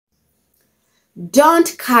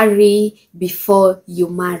Don't carry before you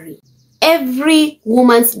marry. Every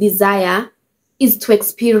woman's desire is to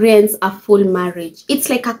experience a full marriage. It's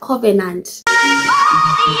like a covenant.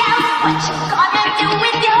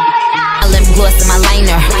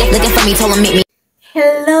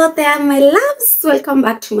 Hello there, my loves. Welcome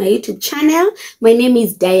back to my YouTube channel. My name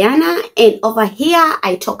is Diana, and over here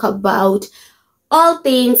I talk about all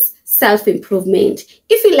things self-improvement.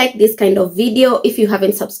 If you like this kind of video, if you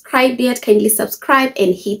haven't subscribed yet, kindly subscribe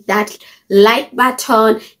and hit that like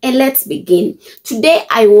button, and let's begin. Today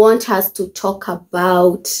I want us to talk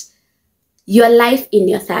about your life in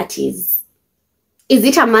your 30s. Is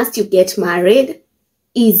it a must you get married?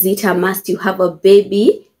 Is it a must you have a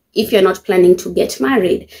baby if you're not planning to get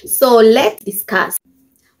married? So let's discuss.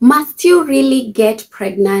 Must you really get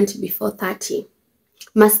pregnant before 30?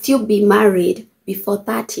 Must you be married before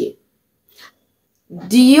 30?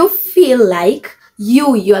 Do you feel like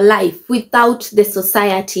your life without the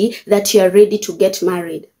society that you're ready to get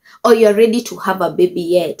married or you're ready to have a baby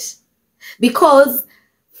yet? Because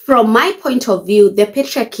from my point of view, the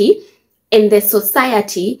patriarchy and the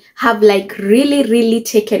society have like really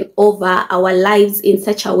taken over our lives in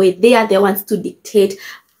such a way. They are the ones to dictate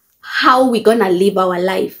how we're gonna live our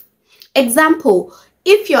life. Example,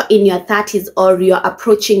 if you're in your 30s or you're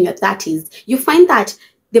approaching your 30s, you find that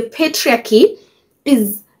the patriarchy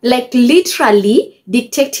is like literally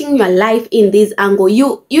dictating your life in this angle.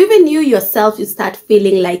 Even you yourself, you start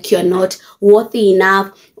feeling like you're not worthy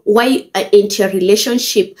enough. Why ain't your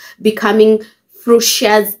relationship becoming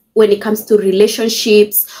fruitless when it comes to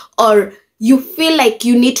relationships? Or you feel like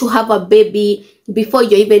you need to have a baby before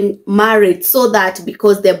you're even married, so that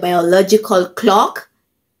because the biological clock.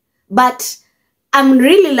 But I'm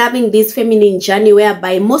really loving this feminine journey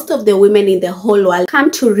whereby most of the women in the whole world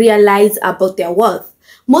come to realize about their worth.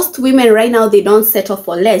 Most women right now, they don't settle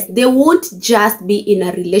for less. They won't just be in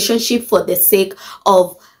a relationship for the sake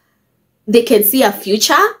of they can see a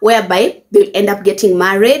future whereby they'll end up getting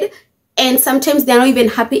married, and sometimes they're not even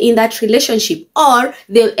happy in that relationship, or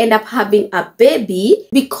they'll end up having a baby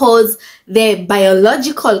because the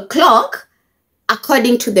biological clock,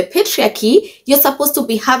 according to the patriarchy, you're supposed to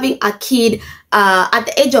be having a kid at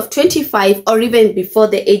the age of 25, or even before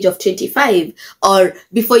the age of 25, or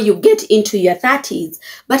before you get into your 30s.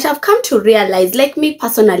 But I've come to realize, like me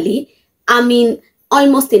personally, I mean,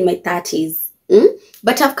 almost in my 30s.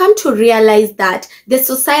 But I've come to realize that the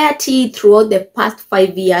society throughout the past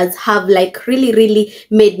 5 years have like really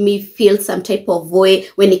made me feel some type of way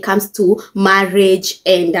when it comes to marriage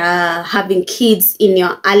and having kids in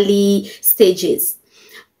your early stages.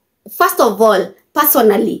 First of all,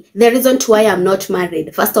 personally, the reason why I'm not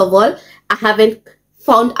married, first of all, I haven't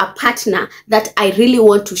found a partner that I really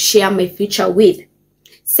want to share my future with.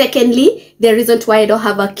 Secondly, the reason why I don't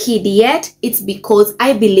have a kid yet, it's because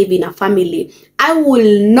I believe in a family. I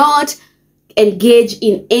will not engage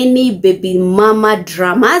in any baby mama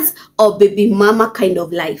dramas or baby mama kind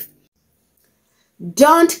of life.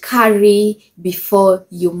 Don't carry before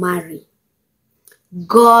you marry.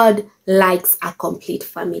 God likes a complete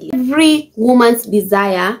family. Every woman's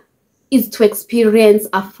desire is to experience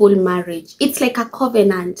a full marriage. It's like a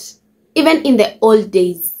covenant. Even in the old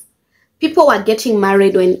days, people were getting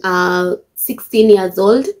married when 16 years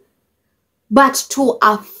old, but to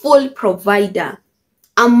a full provider,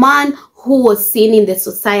 a man who was seen in the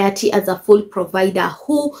society as a full provider,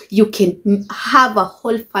 who you can have a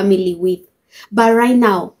whole family with. But right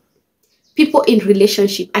now, people in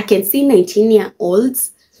relationship, I can see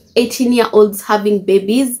 19-year-olds, 18-year-olds having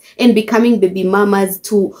babies and becoming baby mamas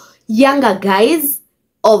to younger guys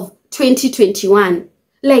of 2021.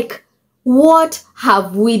 Like, what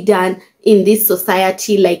have we done in this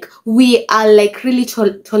society? Like, we are like really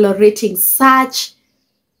tolerating such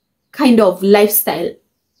kind of lifestyle.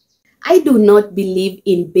 I do not believe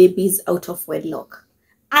in babies out of wedlock,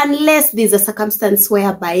 unless there's a circumstance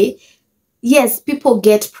whereby, yes, people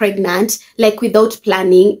get pregnant like without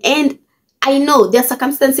planning. And I know there are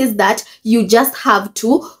circumstances that you just have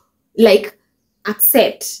to like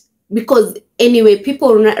accept, because anyway,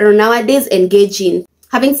 people nowadays engage in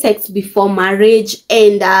having sex before marriage,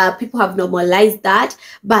 and people have normalized that.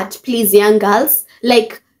 But please, young girls,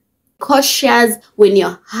 like, cautious when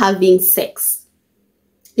you're having sex.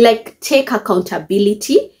 Like, take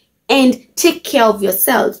accountability and take care of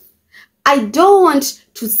yourself. I don't want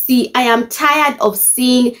to see, I am tired of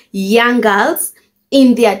seeing young girls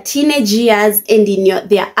in their teenage years and in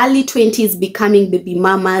their early 20s becoming baby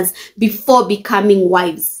mamas before becoming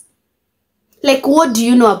wives. Like, what do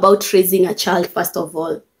you know about raising a child, first of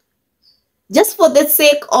all? Just for the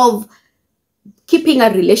sake of keeping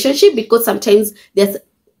a relationship, because sometimes there's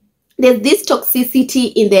there's this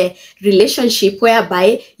toxicity in the relationship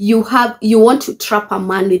whereby you want to trap a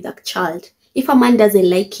man with a child. If a man doesn't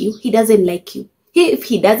like you, he doesn't like you. If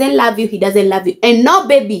he doesn't love you, he doesn't love you. And no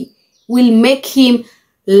baby will make him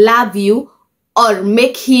love you or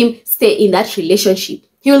make him stay in that relationship.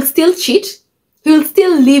 He will still cheat, he will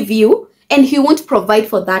still leave you, and he won't provide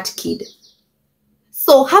for that kid.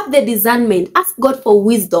 So have the discernment. Ask God for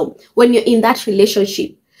wisdom when you're in that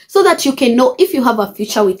relationship, so that you can know if you have a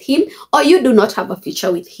future with him or you do not have a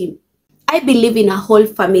future with him. I believe in a whole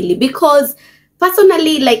family because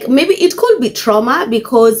personally, like, maybe it could be trauma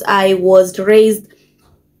because I was raised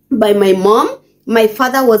by my mom. My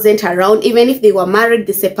father wasn't around. Even if they were married,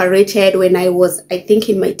 they separated when I was, I think,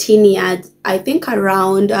 in my teen years. I think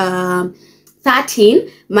around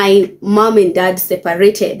 13, my mom and dad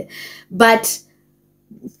separated. But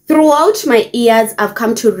throughout my years, I've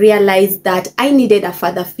come to realize that I needed a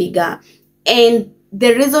father figure. And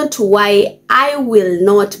the reason to why I will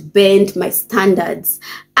not bend my standards,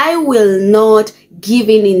 I will not give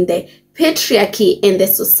in the patriarchy and the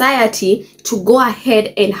society to go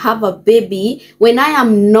ahead and have a baby when I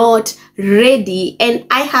am not ready and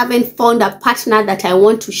I haven't found a partner that I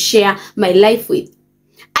want to share my life with.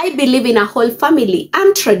 I believe in a whole family.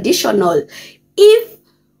 I'm traditional. If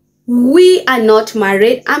we are not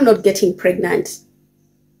married, I'm not getting pregnant.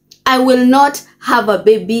 I will not have a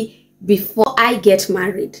baby before I get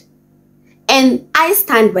married. And I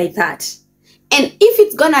stand by that. And if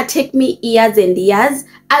it's gonna take me years and years,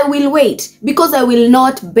 I will wait, because I will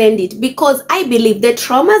not bend it, because I believe the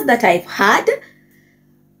traumas that I've had,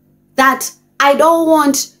 that I don't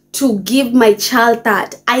want to give my child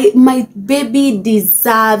that. My baby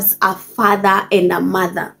deserves a father and a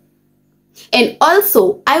mother. And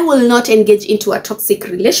also, I will not engage into a toxic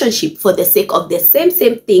relationship for the sake of the same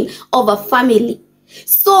thing of a family.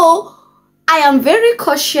 So I am very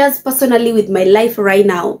cautious personally with my life right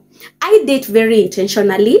now. I date very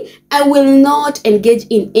intentionally. I will not engage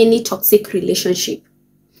in any toxic relationship.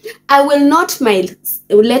 I will not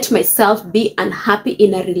let myself be unhappy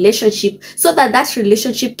in a relationship so that that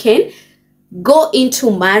relationship can go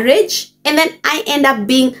into marriage and then I end up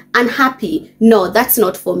being unhappy. No, that's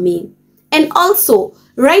not for me. And also,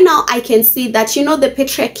 right now I can see that, you know, the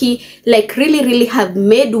patriarchy like really have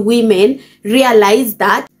made women realize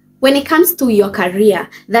that when it comes to your career,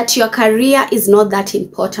 that your career is not that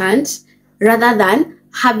important rather than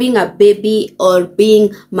having a baby or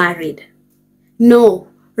being married. No,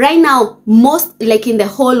 right now, most, like in the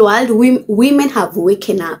whole world, women have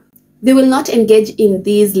waken up. They will not engage in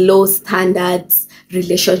these low standards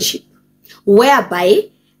relationship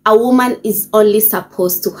whereby a woman is only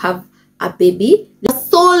supposed to have a baby. The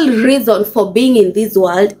sole reason for being in this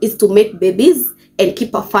world is to make babies and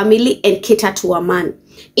keep a family and cater to a man,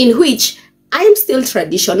 in which I am still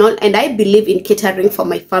traditional and I believe in catering for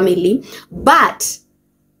my family, but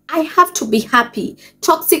I have to be happy.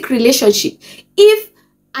 Toxic relationship, if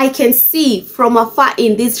I can see from afar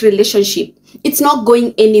in this relationship, it's not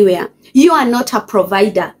going anywhere. You are not a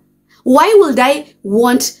provider. Why would I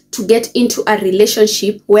want to get into a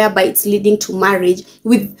relationship whereby it's leading to marriage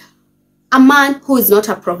with a man who is not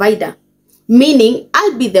a provider? Meaning,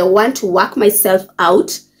 I'll be the one to work myself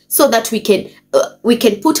out so that we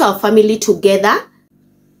can put our family together.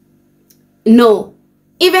 No.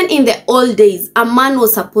 Even in the old days, a man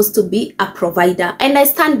was supposed to be a provider. And I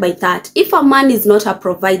stand by that. If a man is not a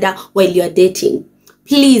provider while you're dating,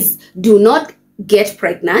 please do not get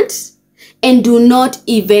pregnant and do not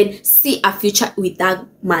even see a future with that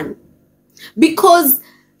man. Because,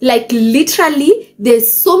 like, literally,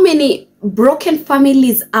 there's so many broken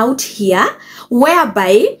families out here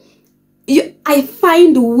whereby I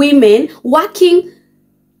find women working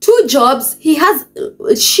 2 jobs. She has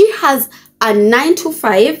a 9 to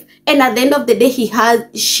 5, and at the end of the day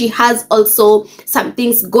she has also some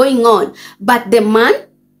things going on, but the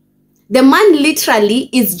man literally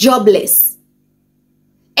is jobless.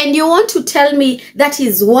 And you want to tell me that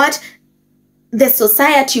is what the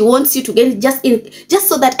society wants you to get, just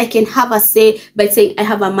so that I can have a say by saying I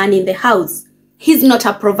have a man in the house? He's not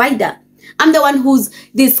a provider. I'm the one who's,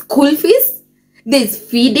 there's school fees, there's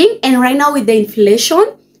feeding, and right now with the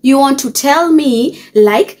inflation, you want to tell me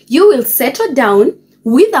like you will settle down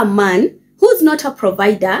with a man who's not a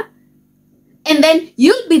provider, and then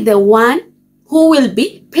you'll be the one who will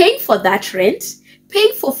be paying for that rent,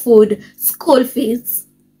 paying for food, school fees,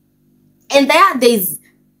 and there's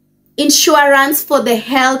insurance for the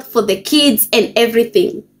health, for the kids and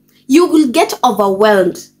everything. You will get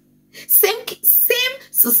overwhelmed. Same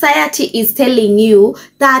society is telling you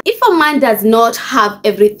that if a man does not have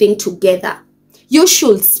everything together, you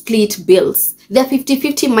should split bills. The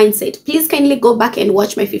 50-50 mindset. Please kindly go back and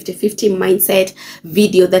watch my 50-50 mindset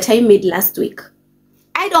video that I made last week.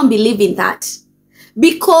 I don't believe in that,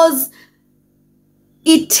 because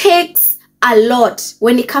it takes a lot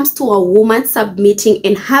when it comes to a woman submitting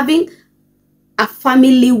and having a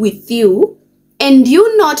family with you, and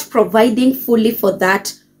you not providing fully for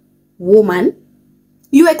that woman.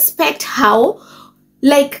 You expect how,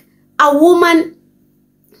 like, a woman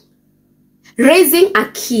raising a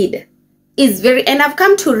kid is very, and I've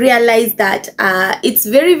come to realize that it's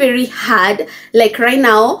very, very hard. Like right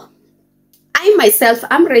now,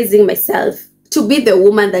 I'm raising myself to be the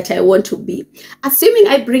woman that I want to be. Assuming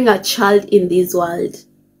I bring a child in this world,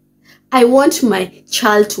 I want my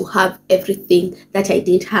child to have everything that I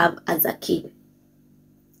didn't have as a kid.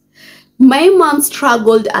 My mom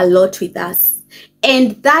struggled a lot with us,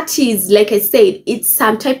 and that is, like I said, it's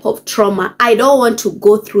some type of trauma. I don't want to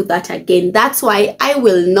go through that again. That's why I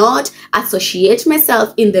will not associate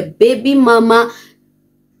myself in the baby mama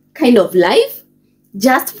kind of life,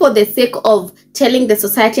 just for the sake of telling the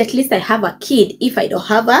society at least I have a kid if I don't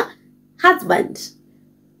have a husband.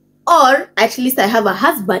 Or at least I have a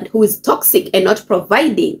husband who is toxic and not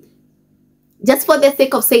providing, just for the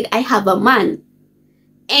sake of saying I have a man.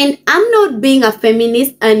 And I'm not being a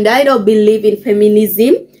feminist, and I don't believe in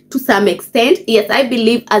feminism to some extent. Yes, I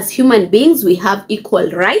believe as human beings we have equal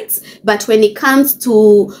rights, but when it comes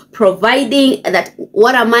to providing that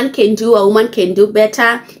what a man can do, a woman can do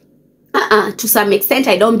better, to some extent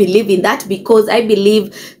I don't believe in that, because I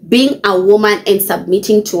believe being a woman and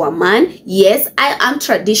submitting to a man, yes, I am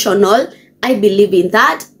traditional, I believe in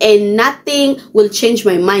that, and nothing will change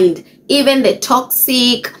my mind. Even the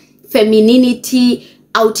toxic femininity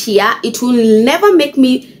out here, it will never make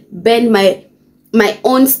me bend my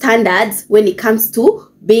own standards when it comes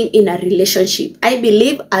to being in a relationship. I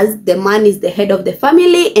believe as the man is the head of the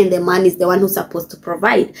family and the man is the one who's supposed to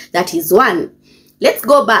provide. That is one. Let's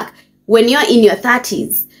go back. When you're in your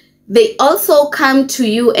 30s, they also come to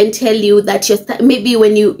you and tell you that maybe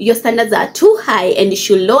when your standards are too high and you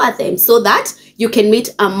should lower them so that you can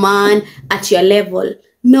meet a man at your level.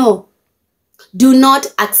 No, do not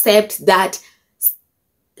accept that.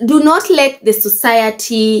 Do not let the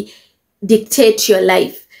society dictate your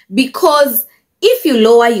life, because if you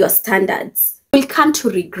lower your standards, you will come to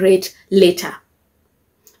regret later.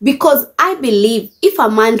 Because I believe if a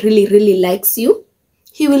man really, really likes you,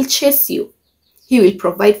 he will chase you, he will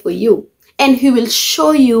provide for you, and he will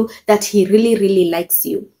show you that he really, really likes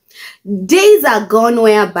you. Days are gone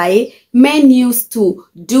whereby men used to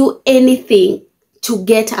do anything to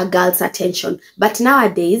get a girl's attention, but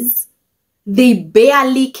nowadays they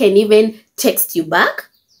barely can even text you back.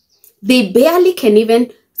 They barely can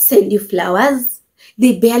even send you flowers.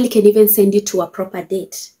 They barely can even send you to a proper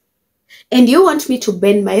date. And you want me to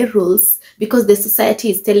bend my rules because the society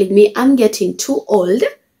is telling me I'm getting too old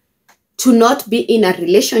to not be in a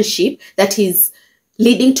relationship that is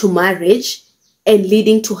leading to marriage and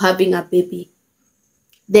leading to having a baby.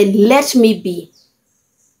 Then let me be.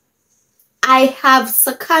 I have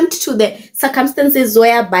succumbed to the circumstances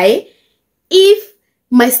whereby if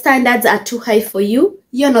my standards are too high for you,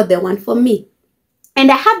 you're not the one for me.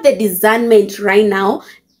 And I have the discernment right now.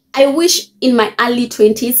 I wish in my early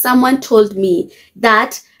 20s, someone told me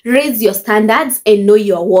that raise your standards and know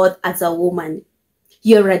your worth as a woman.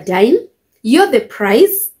 You're a dime, you're the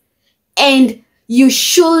prize, and you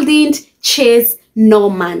shouldn't chase no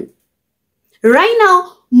man. Right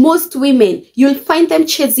now, most women, you'll find them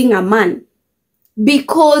chasing a man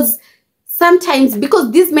because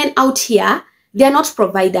these men out here, they're not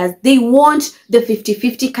providers. They want the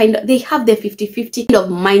 50-50 kind of, they have the 50-50 kind of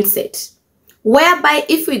mindset, whereby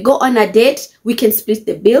if we go on a date, we can split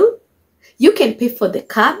the bill. You can pay for the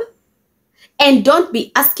cab, and don't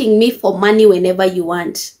be asking me for money whenever you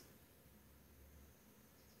want.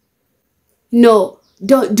 No,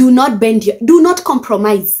 do not bend your, do not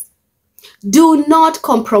compromise. Do not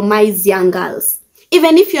compromise, young girls.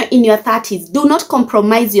 Even if you're in your 30s, do not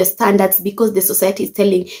compromise your standards because the society is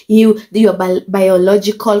telling you that your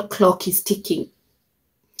biological clock is ticking.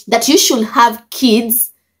 That you should have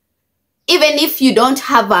kids, even if you don't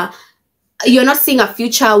have you're not seeing a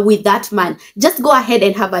future with that man. Just go ahead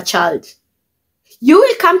and have a child. You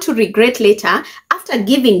will come to regret later. After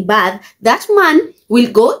giving birth, that man will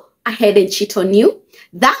go ahead and cheat on you.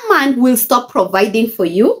 That man will stop providing for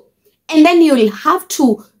you. And then you'll have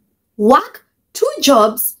to work 2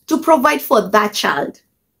 jobs to provide for that child.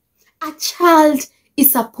 A child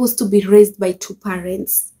is supposed to be raised by 2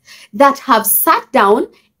 parents that have sat down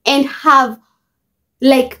and have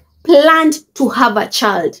planned to have a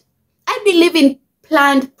child. I believe in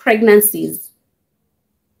planned pregnancies.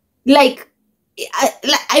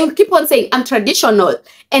 I will keep on saying I'm traditional,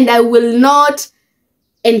 and I will not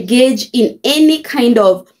engage in any kind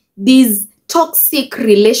of these toxic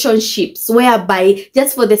relationships whereby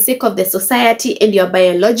just for the sake of the society and your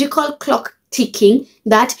biological clock ticking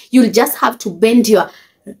that you'll just have to bend your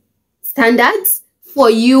standards for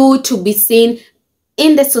you to be seen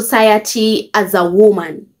in the society as a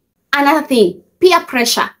woman. Another thing, peer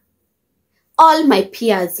pressure. All my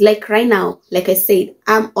peers, like right now, like I said,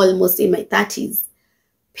 I'm almost in my 30s.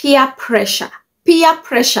 Peer pressure.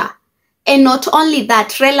 And not only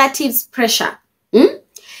that, relatives pressure.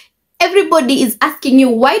 Everybody is asking you,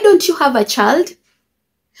 why don't you have a child?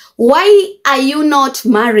 Why are you not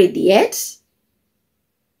married yet?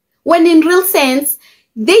 When in real sense,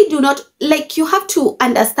 they do not, like, you have to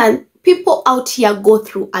understand, people out here go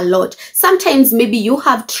through a lot. Sometimes maybe you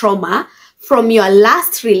have trauma from your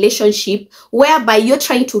last relationship whereby you're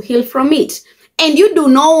trying to heal from it. And you do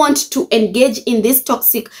not want to engage in these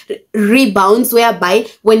toxic rebounds whereby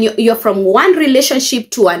when you're from one relationship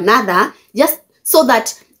to another, just so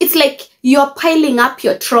that it's like you're piling up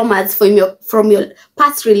your traumas from your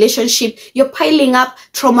past relationship. You're piling up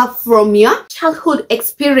trauma from your childhood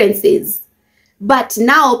experiences. But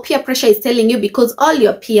now peer pressure is telling you, because all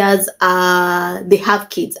your peers they have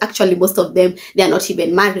kids. Actually, most of them, they are not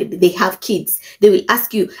even married. They have kids. They will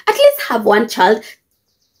ask you, at least have one child.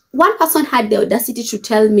 One person had the audacity to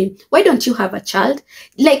tell me, why don't you have a child?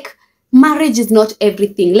 Like, marriage is not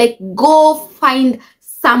everything. Like, go find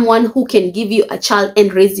someone who can give you a child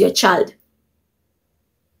and raise your child.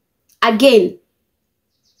 Again,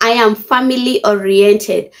 I am family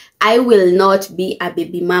oriented. I will not be a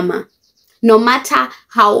baby mama. No matter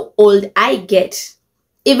how old I get,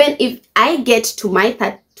 even if I get to my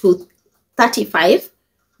 35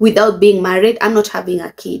 without being married, I'm not having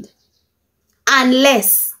a kid.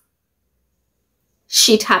 Unless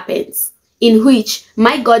shit happens in which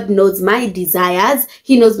my God knows my desires.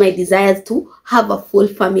 He knows my desires to have a full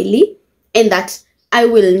family, and that I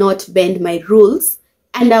will not bend my rules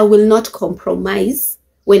and I will not compromise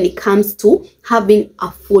when it comes to having a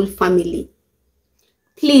full family.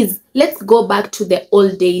 Please, let's go back to the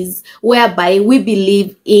old days whereby we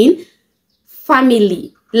believe in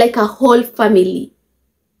family, like a whole family.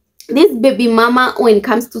 This baby mama, when it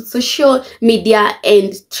comes to social media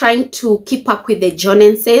and trying to keep up with the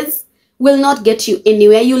Joneses, will not get you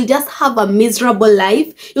anywhere. You'll just have a miserable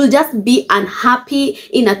life. You'll just be unhappy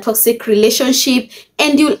in a toxic relationship,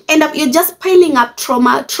 and you'll end up, you're just piling up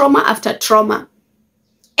trauma after trauma.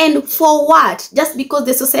 And for what? Just because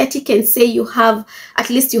the society can say you have, at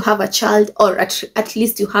least you have a child, or at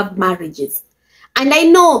least you have marriages. And I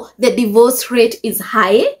know the divorce rate is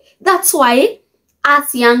high. That's why,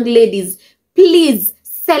 as young ladies, please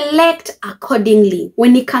select accordingly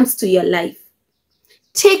when it comes to your life.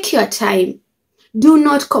 Take your time. Do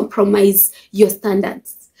not compromise your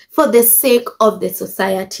standards for the sake of the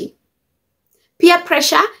society. Peer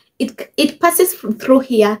pressure, it passes through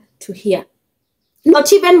here to here.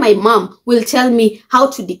 Not even my mom will tell me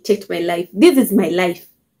how to dictate my life. This is my life.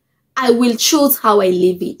 I will choose how I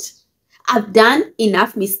live it. I've done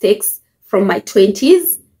enough mistakes from my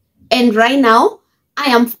 20s, and right now,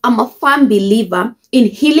 I'm a firm believer in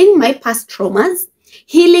healing my past traumas,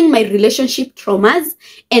 healing my relationship traumas,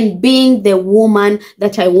 and being the woman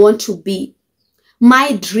that I want to be.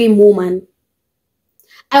 My dream woman.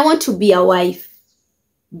 I want to be a wife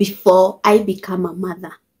before I become a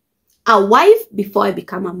mother. A wife before I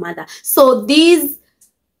become a mother. So this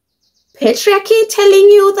patriarchy telling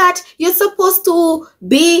you that you're supposed to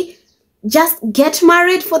be, just get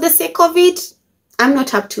married for the sake of it, I'm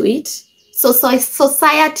not up to it. So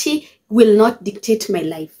society will not dictate my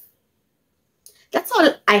life. That's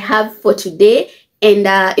all I have for today. And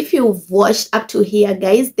if you've watched up to here,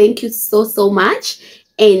 guys, thank you so much.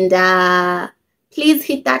 And please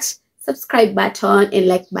hit that subscribe button and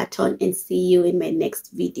like button, and see you in my next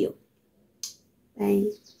video. Bye.